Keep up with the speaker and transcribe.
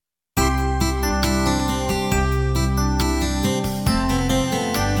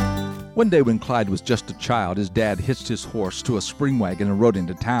One day when Clyde was just a child, his dad hitched his horse to a spring wagon and rode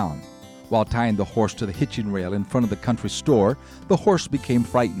into town. While tying the horse to the hitching rail in front of the country store, the horse became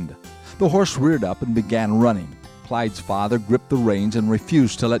frightened. The horse reared up and began running. Clyde's father gripped the reins and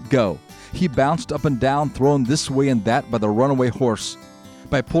refused to let go. He bounced up and down, thrown this way and that by the runaway horse.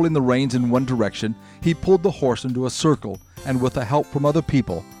 By pulling the reins in one direction, he pulled the horse into a circle, and with the help from other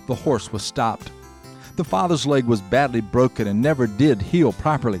people, the horse was stopped. The father's leg was badly broken and never did heal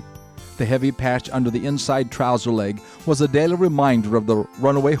properly. The heavy patch under the inside trouser leg was a daily reminder of the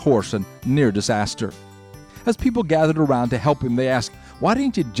runaway horse and near disaster. As people gathered around to help him, they asked, "Why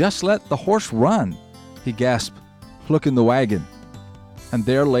didn't you just let the horse run?" He gasped, "Look in the wagon." And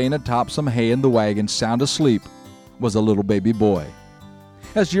there, laying atop some hay in the wagon, sound asleep, was a little baby boy.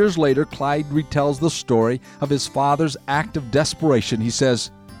 As years later, Clyde retells the story of his father's act of desperation. He says,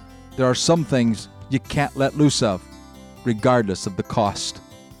 "There are some things you can't let loose of, regardless of the cost."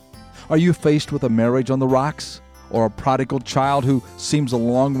 Are you faced with a marriage on the rocks, or a prodigal child who seems a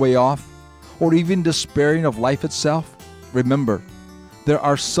long way off, or even despairing of life itself? Remember, there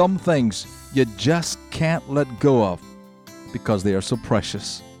are some things you just can't let go of because they are so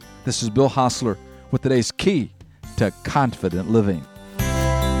precious. This is Bill Hostler with today's Key to Confident Living.